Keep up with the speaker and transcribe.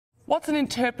What's an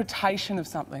interpretation of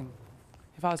something?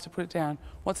 If I was to put it down,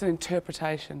 what's an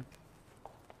interpretation?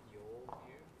 Your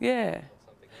view? Yeah.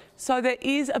 So there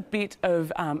is a bit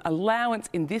of allowance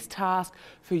in this task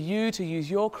for you to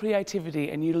use your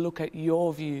creativity and you to look at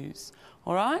your views,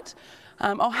 all right?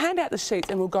 I'll hand out the sheets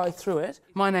and we'll go through it.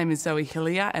 My name is Zoe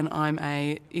Hillier and I'm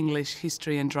a English,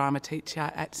 history and drama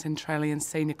teacher at Centralian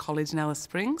Senior College in Alice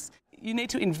Springs. You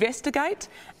need to investigate,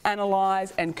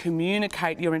 analyse and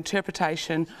communicate your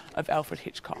interpretation of Alfred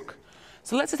Hitchcock.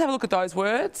 So let's just have a look at those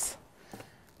words.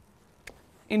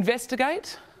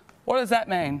 Investigate, what does that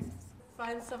mean?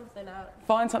 Find something out.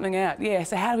 Find something out, yeah.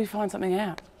 So how do we find something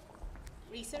out?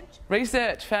 Research.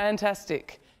 Research,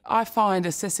 fantastic. I find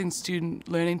assessing student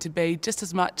learning to be just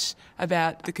as much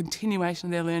about the continuation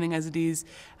of their learning as it is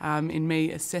in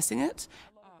me assessing it.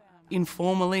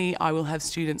 Informally, I will have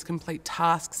students complete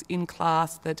tasks in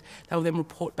class that they will then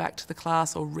report back to the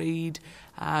class or read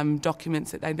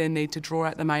documents that they then need to draw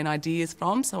out the main ideas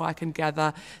from so I can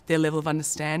gather their level of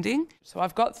understanding. So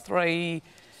I've got three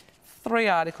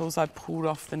articles I pulled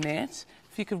off the net.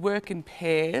 If you could work in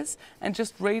pairs and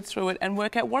just read through it and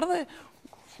work out what are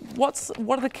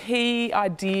the key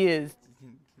ideas.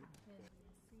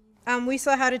 We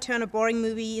saw how to turn a boring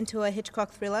movie into a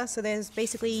Hitchcock thriller. So there's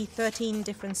basically 13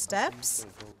 different steps.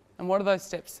 And what are those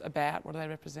steps about? What do they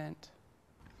represent?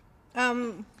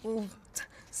 Well,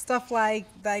 stuff like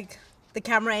the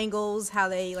camera angles, how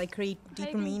they create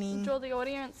deeper meaning. Draw the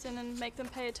audience in and make them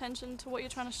pay attention to what you're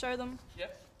trying to show them.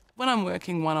 Yep. When I'm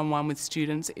working one-on-one with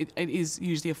students, it is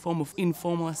usually a form of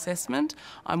informal assessment.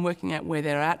 I'm working out where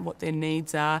they're at, what their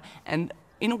needs are, and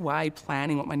in a way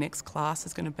planning what my next class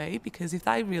is going to be, because if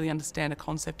they really understand a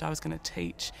concept I was going to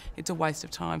teach, it's a waste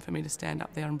of time for me to stand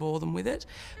up there and bore them with it.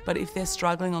 But if they're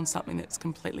struggling on something that's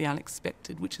completely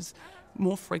unexpected, which is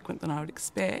more frequent than I would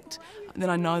expect, then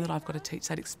I know that I've got to teach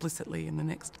that explicitly in the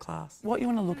next class. What you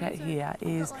want to look at here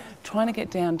is trying to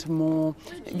get down to more,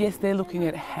 yes, they're looking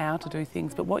at how to do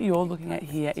things, but what you're looking at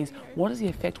here is what is the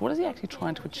effect, what is he actually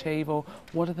trying to achieve, or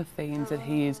what are the themes that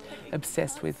he is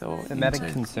obsessed with or Thematic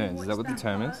into. concerns, is that what the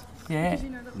term is? Yeah.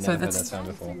 Never heard that term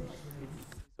before.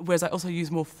 Whereas I also use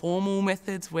more formal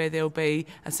methods where there'll be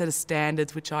a set of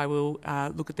standards which I will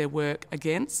look at their work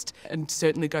against and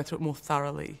certainly go through it more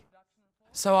thoroughly.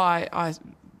 So I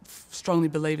strongly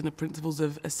believe in the principles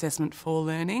of assessment for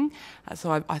learning.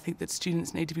 So I think that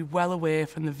students need to be well aware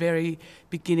from the very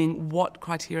beginning what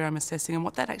criteria I'm assessing and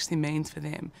what that actually means for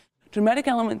them. Dramatic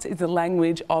elements is the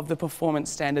language of the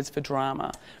performance standards for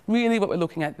drama. Really what we're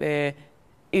looking at there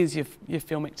is your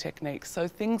filmic techniques. So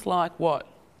things like what?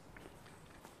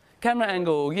 Camera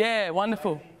angle, yeah,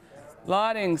 wonderful.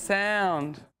 Lighting,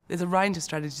 sound. There's a range of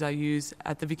strategies I use.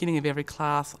 At the beginning of every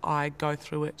class, I go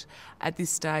through it. At this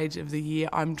stage of the year,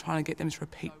 I'm trying to get them to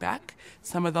repeat back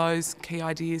some of those key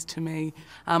ideas to me.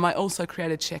 I also create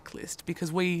a checklist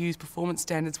because we use performance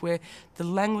standards where the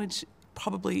language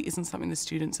probably isn't something the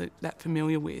students are that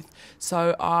familiar with.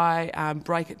 So I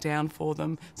break it down for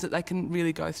them so that they can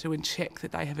really go through and check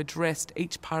that they have addressed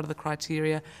each part of the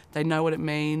criteria, they know what it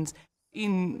means.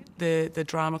 In the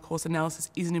drama course,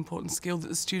 analysis is an important skill that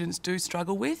the students do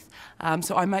struggle with.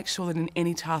 So I make sure that in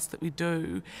any task that we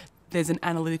do, there's an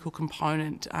analytical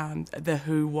component, the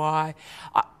who, why.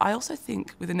 I also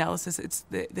think with analysis,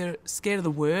 they're scared of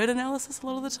the word analysis a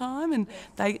lot of the time, and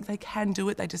they can do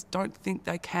it, they just don't think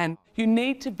they can. You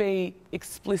need to be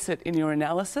explicit in your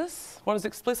analysis. What does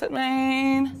explicit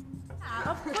mean?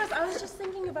 Of course, I was just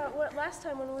thinking about what last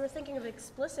time when we were thinking of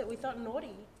explicit, we thought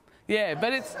naughty. Yeah,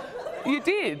 but you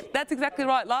did. That's exactly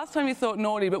right. Last time you thought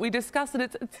naughty, but we discussed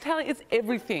it. It's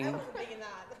everything.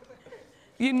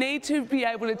 You need to be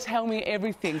able to tell me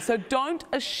everything. So don't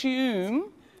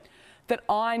assume that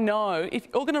I know. If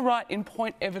you're going to write in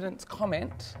point evidence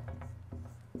comment,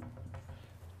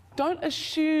 don't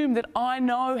assume that I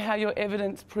know how your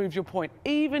evidence proves your point.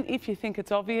 Even if you think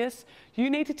it's obvious, you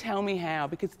need to tell me how,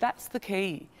 because that's the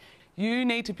key. You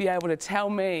need to be able to tell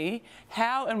me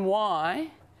how and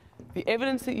why the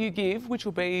evidence that you give, which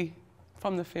will be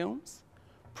from the films,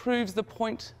 proves the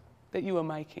point that you are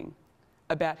making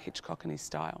about Hitchcock and his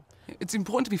style. It's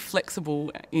important to be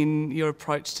flexible in your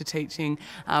approach to teaching.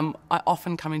 I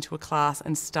often come into a class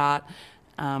and start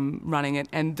running it,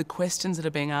 and the questions that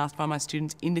are being asked by my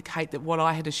students indicate that what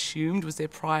I had assumed was their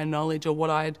prior knowledge or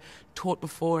what I had taught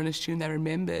before and assumed they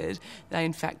remembered, they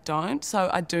in fact don't.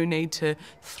 So I do need to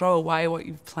throw away what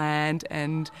you've planned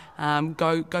and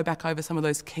go back over some of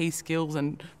those key skills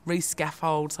and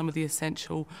re-scaffold some of the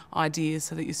essential ideas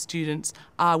so that your students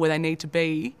are where they need to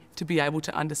be able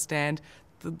to understand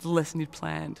the lesson you've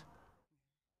planned.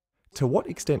 To what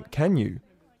extent can you,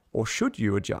 or should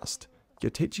you, adjust your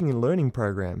teaching and learning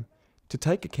program to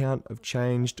take account of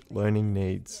changed learning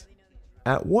needs.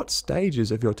 At what stages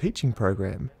of your teaching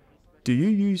program do you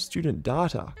use student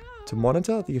data to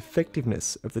monitor the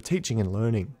effectiveness of the teaching and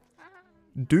learning?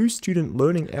 Do student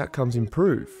learning outcomes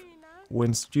improve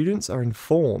when students are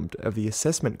informed of the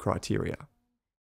assessment criteria?